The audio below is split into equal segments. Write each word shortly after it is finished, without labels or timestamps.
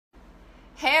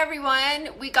Hey everyone,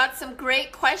 we got some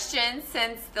great questions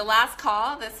since the last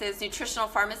call. This is nutritional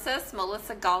pharmacist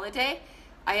Melissa Galladay.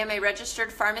 I am a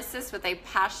registered pharmacist with a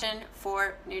passion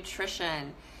for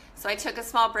nutrition. So I took a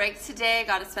small break today,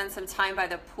 got to spend some time by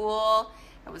the pool.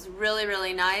 It was really,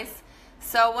 really nice.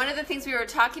 So one of the things we were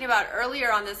talking about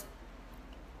earlier on this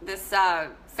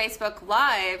Facebook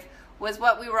Live was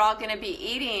what we were all going to be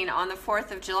eating on the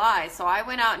 4th of July. So I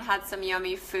went out and had some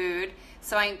yummy food.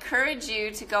 So I encourage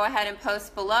you to go ahead and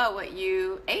post below what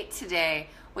you ate today,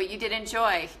 what you did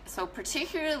enjoy. So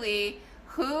particularly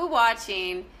who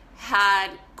watching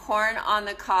had corn on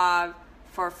the cob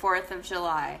for 4th of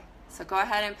July. So go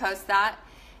ahead and post that.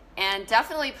 And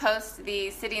definitely post the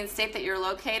city and state that you're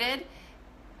located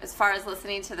as far as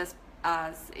listening to this,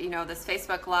 this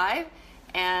Facebook Live.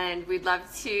 And we'd love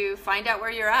to find out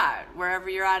where you're at. Wherever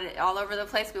you're at, all over the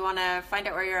place, we want to find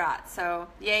out where you're at. So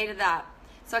yay to that.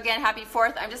 So again, happy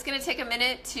 4th. I'm just going to take a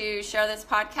minute to share this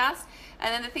podcast.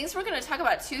 And then the things we're going to talk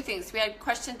about, two things. We had a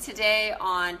question today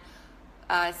on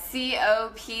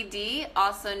COPD,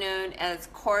 also known as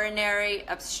Coronary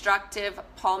Obstructive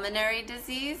Pulmonary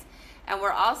disease. And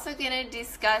we're also going to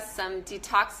discuss some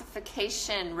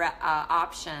detoxification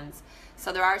options.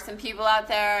 So there are some people out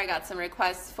there. I got some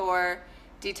requests for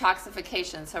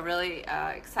detoxification. So really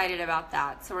excited about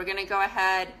that. So we're going to go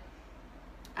ahead.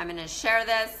 I'm going to share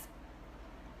this.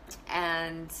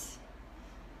 And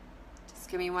just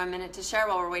give me 1 minute to share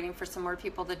while we're waiting for some more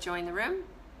people to join the room.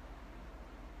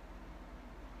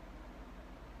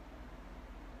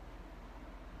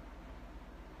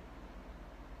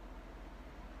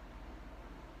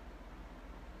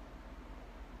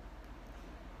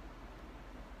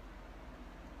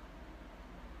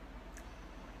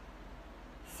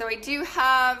 So we do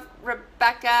have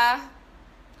Rebecca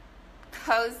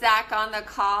Kozak on the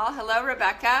call. Hello,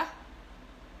 Rebecca.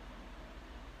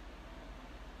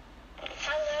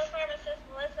 Hello, Pharmacist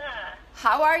Melissa.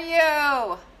 How are you?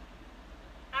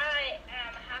 I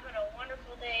am having a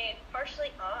wonderful day,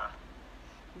 partially off.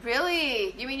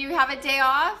 Really? You mean you have a day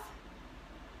off?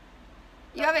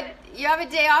 You have a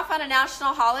day off on a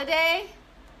national holiday?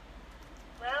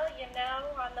 Well,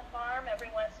 on the farm, every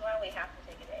once in a while we have to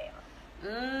take a day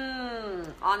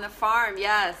off. On the farm,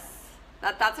 yes.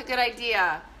 That's a good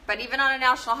idea. But even on a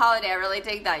national holiday, I really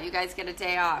dig that. You guys get a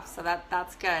day off, so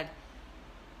that's good.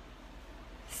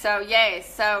 So yay,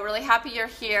 so really happy you're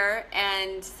here.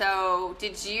 And so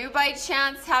did you by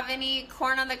chance have any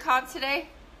corn on the cob today?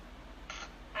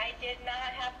 I did not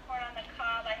have corn on the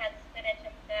cob. I had spinach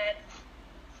instead.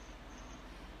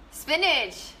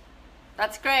 Spinach.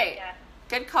 That's great. Yeah.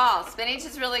 Good call. Spinach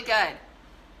is really good.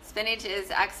 Spinach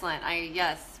is excellent.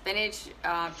 Yes, spinach.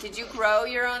 Did you grow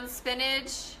your own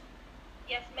spinach?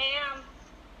 Yes, ma'am.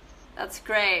 That's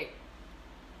great.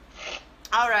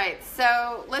 All right,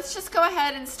 so let's just go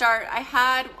ahead and start. I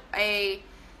had a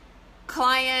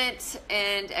client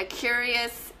and a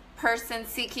curious person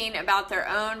seeking about their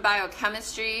own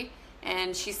biochemistry,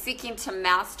 and she's seeking to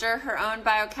master her own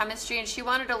biochemistry, and she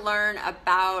wanted to learn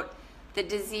about the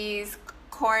disease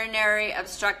Coronary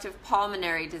Obstructive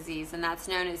Pulmonary disease, and that's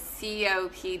known as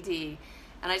COPD.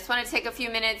 And I just want to take a few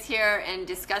minutes here and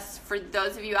discuss for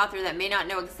those of you out there that may not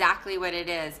know exactly what it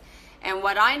is, and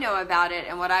what I know about it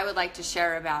and what I would like to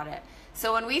share about it.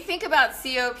 So when we think about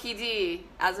COPD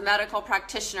as a medical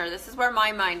practitioner, this is where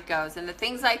my mind goes. And the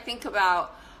things I think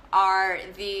about are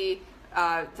the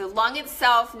lung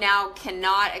itself now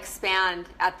cannot expand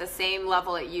at the same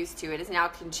level it used to. It is now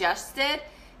congested.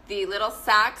 The little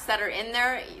sacs that are in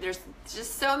there's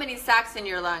just so many sacs in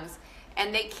your lungs,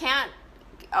 and they can't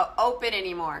open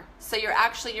anymore. So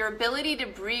your ability to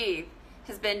breathe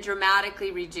has been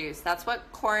dramatically reduced. That's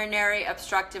what coronary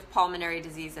obstructive pulmonary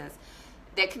disease is.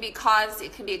 That can be caused,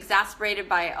 it can be exacerbated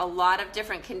by a lot of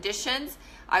different conditions.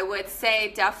 I would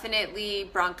say definitely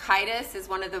bronchitis is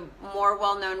one of the more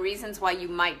well-known reasons why you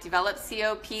might develop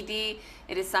COPD.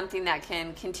 It is something that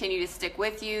can continue to stick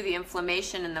with you, the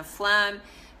inflammation and the phlegm.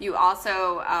 You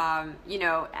also,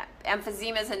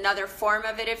 emphysema is another form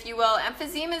of it, if you will.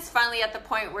 Emphysema is finally at the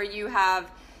point where you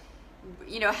have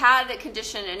had a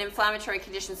condition, an inflammatory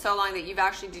condition so long that you've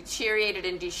actually deteriorated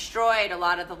and destroyed a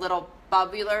lot of the little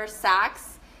bubular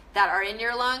sacs that are in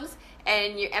your lungs,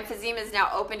 and your emphysema has now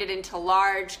opened it into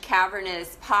large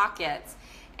cavernous pockets,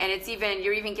 and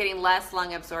you're even getting less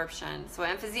lung absorption. So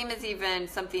emphysema is even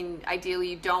something ideally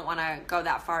you don't want to go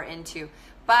that far into.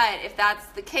 But if that's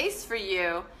the case for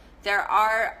you, there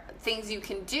are things you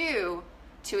can do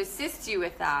to assist you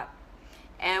with that.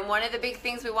 And one of the big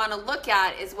things we want to look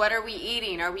at is, what are we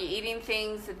eating? Are we eating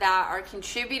things that are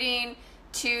contributing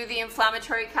to the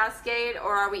inflammatory cascade,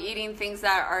 or are we eating things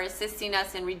that are assisting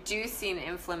us in reducing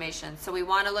inflammation? So we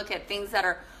want to look at things that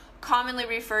are commonly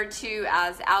referred to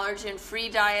as allergen-free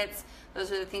diets.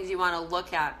 Those are the things you want to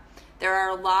look at. There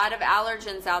are a lot of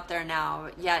allergens out there now,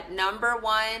 yet number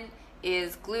one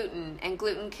is gluten, and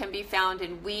gluten can be found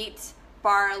in wheat,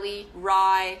 barley,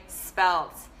 rye,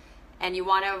 spelt, and you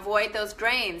want to avoid those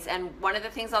grains. And one of the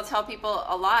things I'll tell people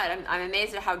a lot, I'm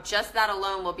amazed at how just that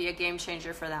alone will be a game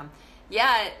changer for them.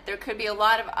 Yet there could be a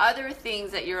lot of other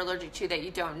things that you're allergic to that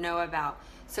you don't know about.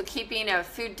 So keeping a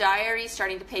food diary,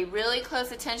 starting to pay really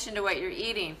close attention to what you're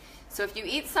eating. So if you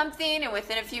eat something and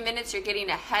within a few minutes you're getting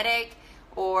a headache,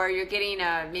 or you're getting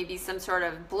maybe some sort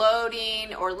of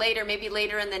bloating, or maybe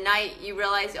later in the night you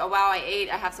realize, oh wow, I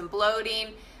have some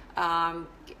bloating,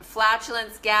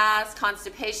 flatulence, gas,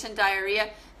 constipation, diarrhea.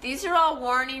 These are all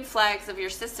warning flags of your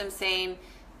system saying,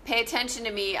 pay attention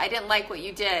to me, I didn't like what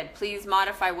you did, please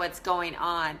modify what's going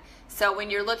on. So when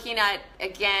you're looking at,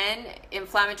 again,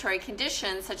 inflammatory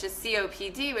conditions such as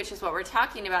COPD, which is what we're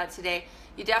talking about today,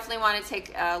 you definitely want to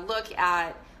take a look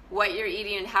at what you're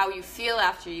eating and how you feel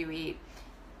after you eat.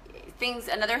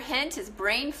 Another hint is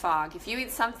brain fog. If you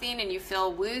eat something and you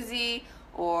feel woozy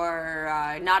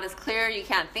or not as clear, you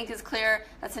can't think as clear,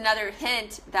 that's another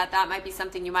hint that might be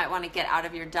something you might want to get out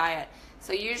of your diet.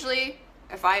 So usually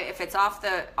if it's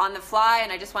on the fly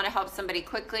and I just want to help somebody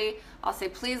quickly, I'll say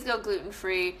please go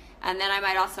gluten-free, and then I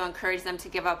might also encourage them to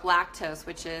give up lactose,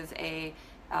 which is a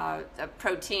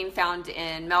protein found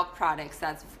in milk products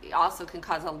that also can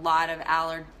cause a lot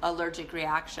of allergic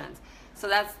reactions. So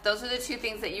those are the two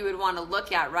things that you would want to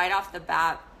look at right off the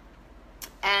bat.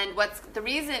 And the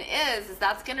reason is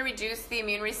that's going to reduce the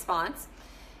immune response,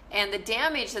 and the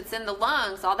damage that's in the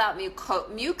lungs, all that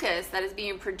mucus that is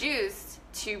being produced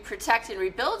to protect and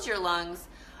rebuild your lungs,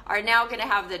 are now going to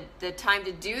have the time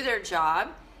to do their job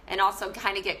and also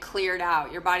kind of get cleared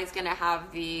out. Your body's going to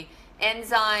have the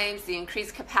enzymes, the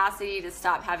increased capacity to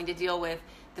stop having to deal with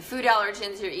the food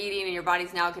allergens you're eating, and your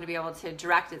body's now going to be able to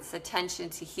direct its attention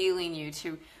to healing you,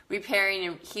 to repairing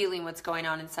and healing what's going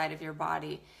on inside of your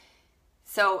body.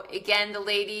 So again, the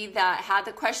lady that had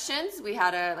the questions, we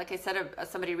had like I said,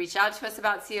 somebody reach out to us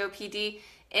about COPD.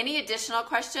 Any additional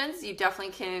questions, you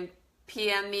definitely can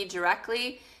PM me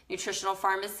directly, nutritional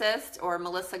pharmacist or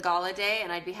Melissa Galladay, and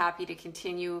I'd be happy to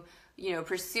continue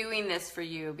pursuing this for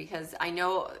you, because I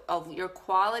know your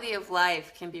quality of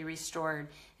life can be restored,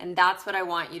 and that's what I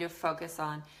want you to focus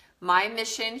on. My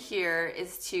mission here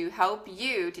is to help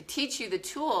you, to teach you the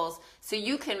tools so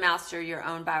you can master your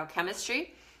own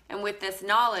biochemistry, and with this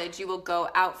knowledge you will go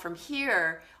out from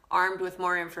here armed with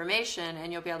more information,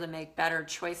 and you'll be able to make better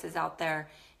choices out there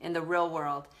in the real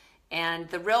world. And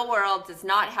the real world does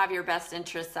not have your best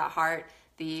interests at heart.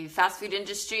 The fast food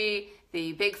industry,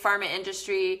 the big pharma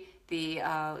industry, the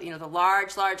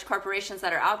large corporations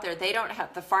that are out there, they don't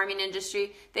have, the farming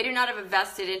industry, they do not have a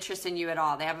vested interest in you at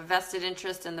all. They have a vested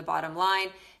interest in the bottom line,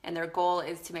 and their goal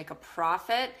is to make a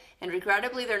profit. And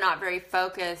regrettably, they're not very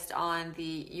focused on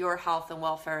your health and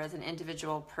welfare as an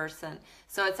individual person.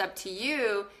 So it's up to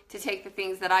you to take the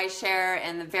things that I share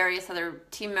and the various other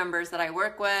team members that I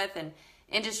work with and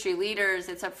industry leaders.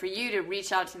 It's up for you to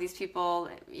reach out to these people,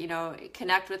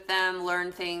 connect with them, learn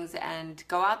things, and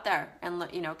go out there and,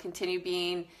 continue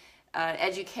being an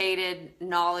educated,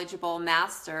 knowledgeable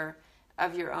master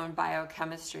of your own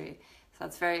biochemistry. So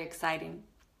that's very exciting.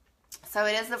 So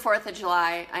it is the 4th of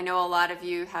July. I know a lot of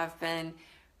you have been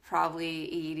probably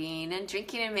eating and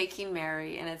drinking and making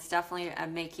merry, and it's definitely a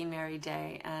making merry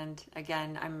day. And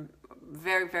again, I'm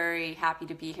very, very happy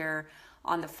to be here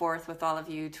on the 4th with all of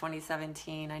you,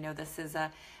 2017. I know this is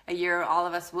a year all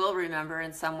of us will remember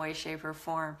in some way, shape, or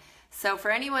form. So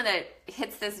for anyone that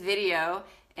hits this video,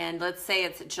 and let's say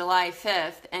it's July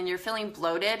 5th, and you're feeling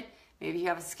bloated, maybe you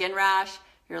have a skin rash,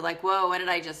 you're like, whoa, what did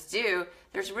I just do?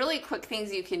 There's really quick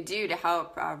things you can do to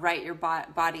help right your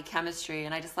body chemistry,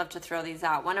 and I just love to throw these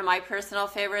out. One of my personal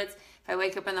favorites, if I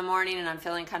wake up in the morning and I'm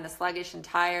feeling kind of sluggish and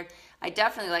tired, I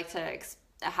definitely like to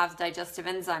have digestive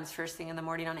enzymes first thing in the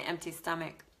morning on an empty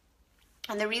stomach.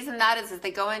 And the reason that is they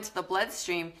go into the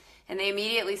bloodstream and they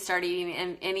immediately start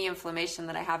eating any inflammation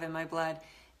that I have in my blood.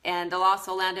 And they'll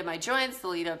also land in my joints,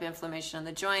 they'll eat up inflammation in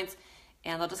the joints,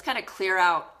 and they'll just kind of clear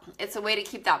out. It's a way to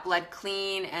keep that blood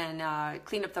clean and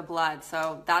clean up the blood.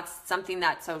 So that's something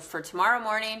so for tomorrow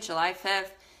morning, July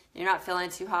 5th, you're not feeling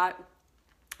too hot,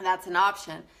 that's an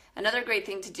option. Another great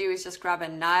thing to do is just grab a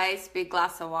nice big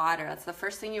glass of water. That's the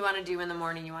first thing you want to do in the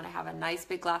morning. You want to have a nice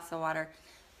big glass of water,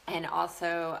 and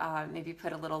also maybe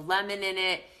put a little lemon in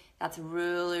it. That's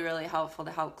really, really helpful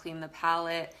to help clean the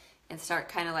palate and start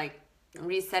kind of like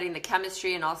resetting the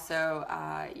chemistry, and also,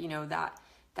 you know, that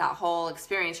whole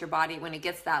experience, your body, when it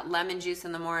gets that lemon juice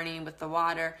in the morning with the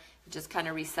water, it just kind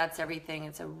of resets everything.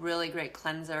 It's a really great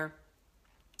cleanser.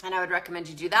 And I would recommend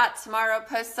you do that tomorrow,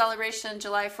 post-celebration,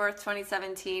 July 4th,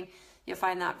 2017. You'll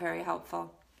find that very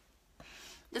helpful.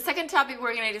 The second topic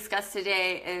we're going to discuss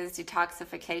today is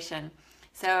detoxification.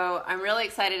 So I'm really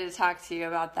excited to talk to you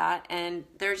about that. And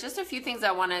there's just a few things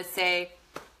I want to say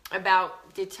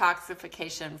about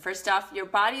detoxification. First off, your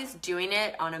body is doing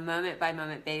it on a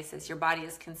moment-by-moment basis. Your body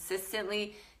is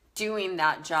consistently doing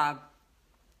that job.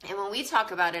 And when we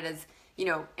talk about it as, you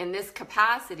know, in this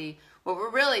capacity, what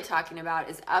we're really talking about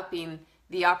is upping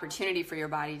the opportunity for your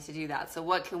body to do that. So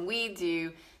what can we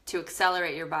do to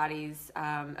accelerate your body's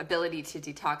ability to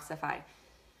detoxify?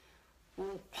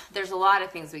 There's a lot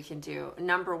of things we can do.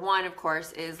 Number one, of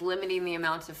course, is limiting the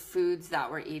amount of foods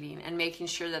that we're eating and making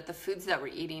sure that the foods that we're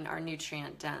eating are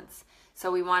nutrient dense.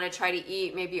 So we want to try to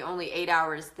eat maybe only 8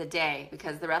 hours a day,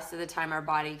 because the rest of the time our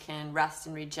body can rest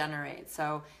and regenerate.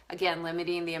 So again,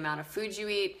 limiting the amount of food you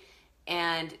eat,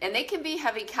 and they can be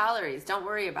heavy calories. Don't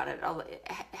worry about it.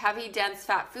 Heavy, dense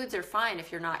fat foods are fine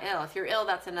if you're not ill. If you're ill,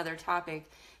 that's another topic,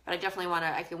 but I definitely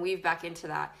I can weave back into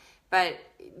that. But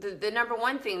the number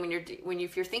one thing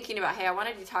if you're thinking about, hey, I want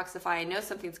to detoxify, I know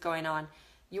something's going on,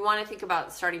 you want to think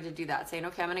about starting to do that, saying,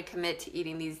 okay, I'm going to commit to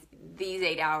eating these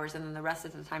 8 hours and then the rest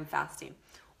of the time fasting.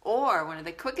 Or one of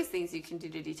the quickest things you can do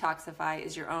to detoxify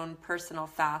is your own personal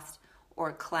fast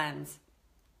or cleanse.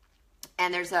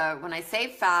 And when I say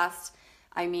fast,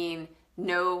 I mean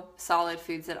no solid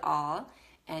foods at all.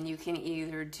 And you can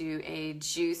either do a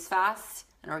juice fast,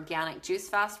 an organic juice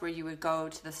fast, where you would go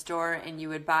to the store and you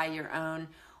would buy your own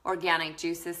organic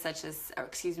juices, such as,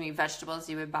 vegetables.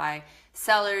 You would buy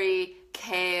celery,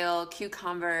 kale,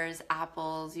 cucumbers,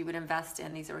 apples. You would invest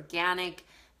in these organic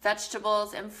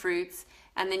vegetables and fruits,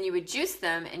 and then you would juice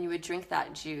them and you would drink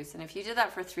that juice. And if you did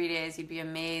that for 3 days, you'd be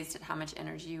amazed at how much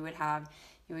energy you would have.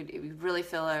 You would really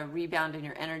feel a rebound in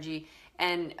your energy.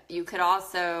 And you could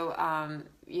also,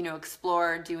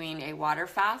 explore doing a water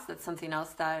fast. That's something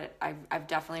else that I've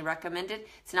definitely recommended.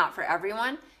 It's not for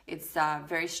everyone. It's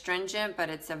very stringent, but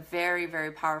it's a very,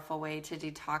 very powerful way to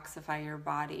detoxify your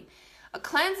body. A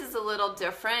cleanse is a little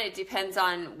different. It depends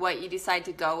on what you decide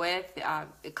to go with.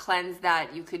 A cleanse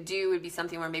that you could do would be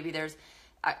something where maybe there's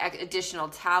additional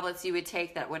tablets you would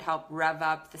take that would help rev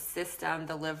up the system,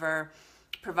 the liver,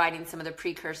 providing some of the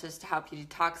precursors to help you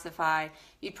detoxify.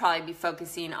 You'd probably be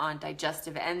focusing on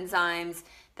digestive enzymes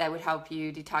that would help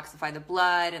you detoxify the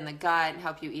blood and the gut and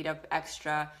help you eat up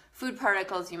extra food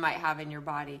particles you might have in your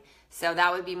body. So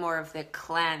that would be more of the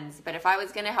cleanse. But if I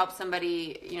was going to help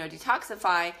somebody,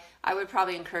 detoxify, I would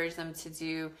probably encourage them to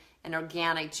do an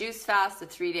organic juice fast, a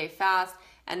 3-day fast,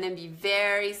 and then be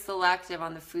very selective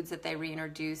on the foods that they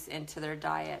reintroduce into their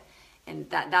diet. And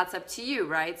that's up to you,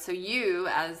 right? So you,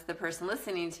 as the person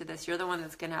listening to this, you're the one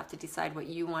that's going to have to decide what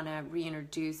you want to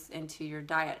reintroduce into your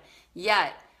diet.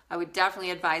 Yet, I would definitely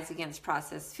advise against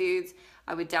processed foods.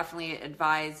 I would definitely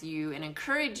advise you and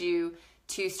encourage you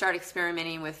to start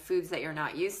experimenting with foods that you're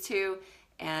not used to,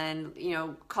 and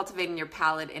cultivating your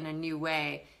palate in a new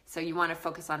way. So you want to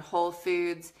focus on whole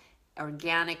foods,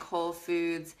 organic whole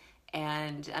foods.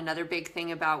 And another big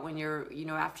thing about when you're,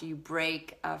 after you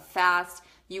break a fast,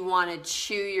 you want to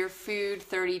chew your food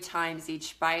 30 times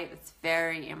each bite. It's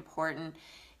very important.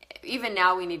 Even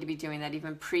now we need to be doing that,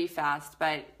 even pre-fast.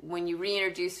 But when you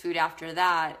reintroduce food after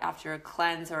that, after a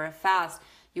cleanse or a fast,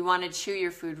 you want to chew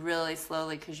your food really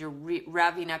slowly, because you're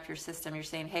revving up your system. You're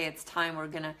saying, hey, it's time, we're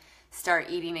going to start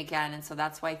eating again. And so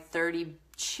that's why 30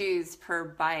 chews per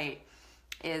bite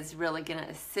is really going to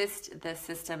assist the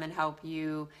system and help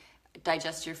you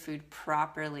digest your food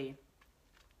properly.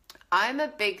 I'm a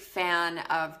big fan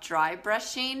of dry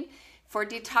brushing for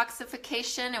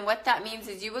detoxification, and what that means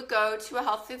is you would go to a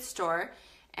health food store,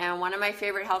 and one of my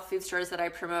favorite health food stores that I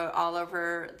promote all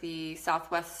over the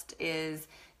Southwest is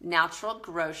Natural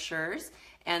Grocers,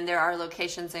 and there are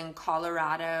locations in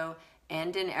Colorado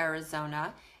and in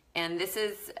Arizona. And this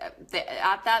is,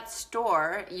 at that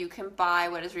store, you can buy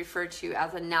what is referred to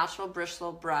as a natural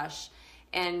bristle brush.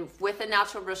 And with a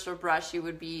natural bristle brush, you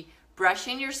would be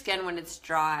brushing your skin when it's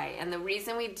dry. And the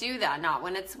reason we do that, not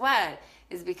when it's wet,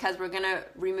 is because we're going to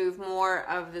remove more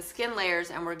of the skin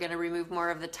layers, and we're going to remove more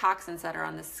of the toxins that are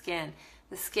on the skin.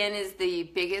 The skin is the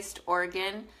biggest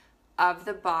organ of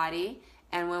the body,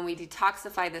 and when we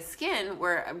detoxify the skin,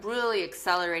 we're really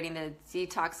accelerating the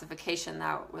detoxification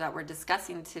that we're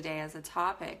discussing today as a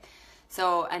topic.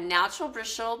 So a natural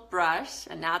bristle brush,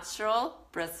 and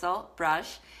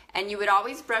you would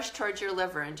always brush towards your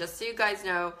liver. And just so you guys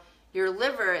know, Your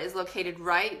liver is located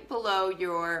right below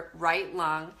your right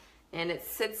lung, and it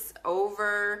sits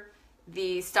over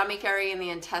the stomach area and the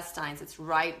intestines. It's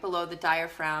right below the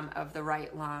diaphragm of the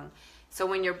right lung. So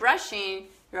when you're brushing,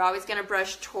 you're always going to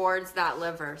brush towards that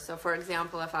liver. So for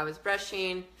example, if I was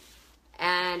brushing,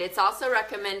 and it's also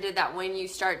recommended that when you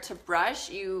start to brush,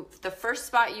 the first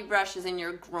spot you brush is in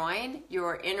your groin,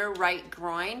 your inner right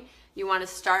groin. You want to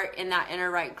start in that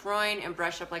inner right groin and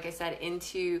brush up, like I said,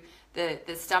 into the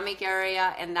stomach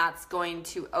area, and that's going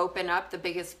to open up the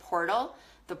biggest portal,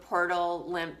 the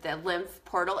lymph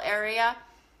portal area.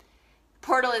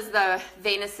 Portal is the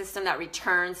venous system that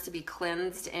returns to be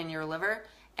cleansed in your liver,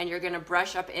 and you're going to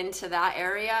brush up into that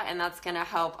area, and that's going to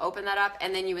help open that up.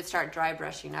 And then you would start dry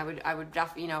brushing. I would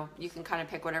definitely, you can kind of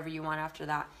pick whatever you want after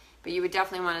that, but you would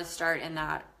definitely want to start in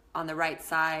that on the right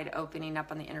side, opening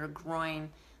up on the inner groin,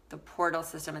 the portal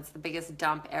system. It's the biggest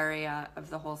dump area of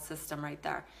the whole system right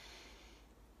there.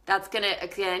 That's going to,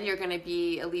 again, you're going to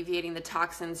be alleviating the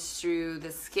toxins through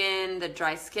the skin, the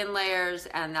dry skin layers,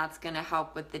 and that's going to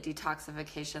help with the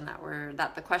detoxification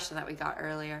the question that we got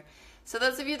earlier. So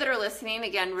those of you that are listening,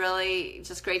 again, really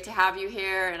just great to have you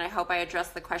here, and I hope I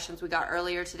addressed the questions we got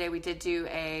earlier today. We did do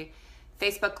a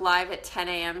Facebook Live at 10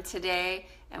 a.m. today,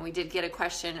 and we did get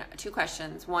two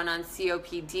questions, one on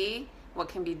COPD, what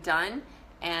can be done,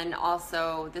 and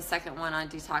also the second one on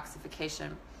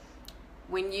detoxification.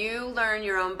 When you learn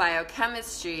your own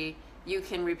biochemistry, you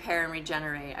can repair and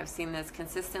regenerate. I've seen this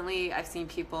consistently. I've seen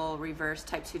people reverse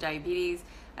type 2 diabetes.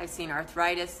 I've seen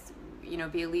arthritis,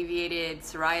 be alleviated,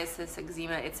 psoriasis,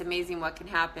 eczema. It's amazing what can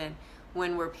happen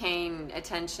when we're paying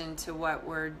attention to what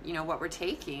we're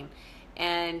taking.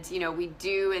 And, we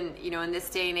do, in this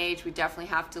day and age, we definitely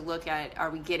have to look at, are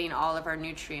we getting all of our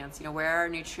nutrients? Where are our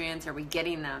nutrients? Are we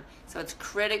getting them? So it's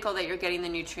critical that you're getting the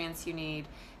nutrients you need.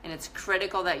 And it's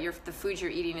critical that the food you're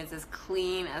eating is as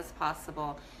clean as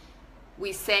possible.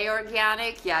 We say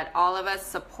organic, yet all of us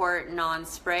support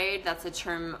non-sprayed. That's a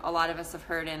term a lot of us have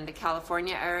heard in the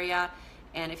California area.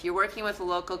 And if you're working with a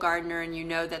local gardener and you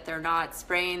know that they're not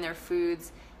spraying their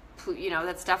foods,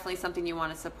 that's definitely something you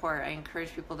want to support. I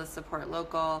encourage people to support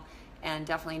local and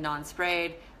definitely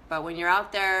non-sprayed. But when you're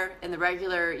out there in the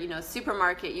regular,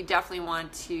 supermarket, you definitely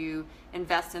want to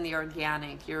invest in the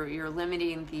organic. You're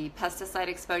limiting the pesticide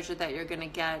exposure that you're going to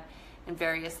get and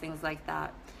various things like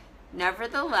that.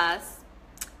 Nevertheless,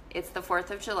 it's the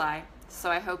 4th of July, so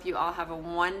I hope you all have a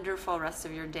wonderful rest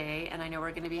of your day. And I know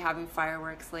we're going to be having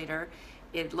fireworks later.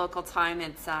 At local time,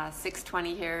 it's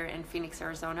 6:20 here in Phoenix,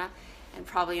 Arizona, and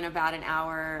probably in about an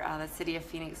hour, the city of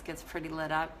Phoenix gets pretty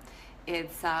lit up.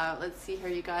 It's, let's see here,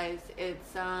 you guys,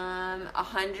 it's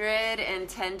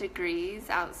 110 degrees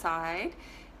outside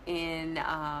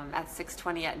at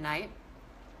 6:20 at night.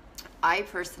 I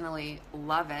personally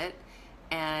love it,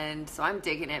 and so I'm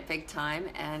digging it big time.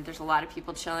 And there's a lot of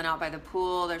people chilling out by the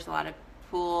pool. There's a lot of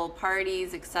pool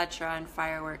parties, etc., and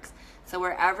fireworks. So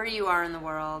wherever you are in the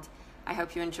world, I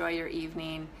hope you enjoy your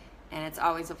evening, and it's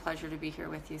always a pleasure to be here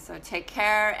with you. So take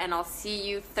care, and I'll see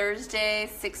you Thursday,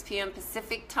 6 p.m.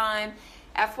 Pacific time.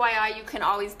 FYI, you can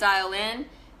always dial in,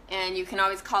 and you can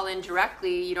always call in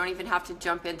directly. You don't even have to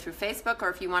jump in through Facebook, or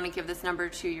if you want to give this number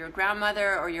to your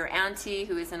grandmother or your auntie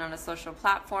who isn't on a social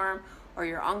platform, or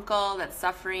your uncle that's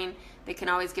suffering, they can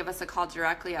always give us a call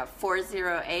directly at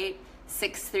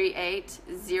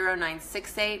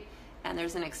 408-638-0968, and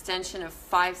there's an extension of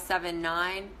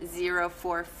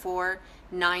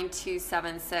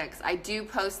 579-044-9276. I do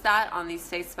post that on these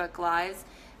Facebook Lives,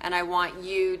 and I want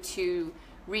you to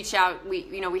reach out.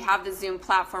 We have the Zoom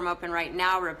platform open right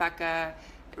now. Rebecca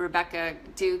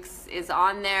Dukes is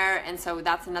on there, and so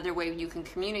that's another way you can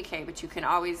communicate, but you can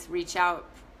always reach out,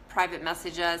 private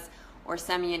message us, or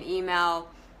send me an email.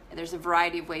 There's a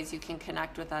variety of ways you can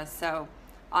connect with us. So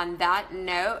on that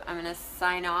note, I'm going to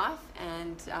sign off,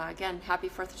 and again, happy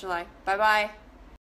 4th of July. Bye-bye.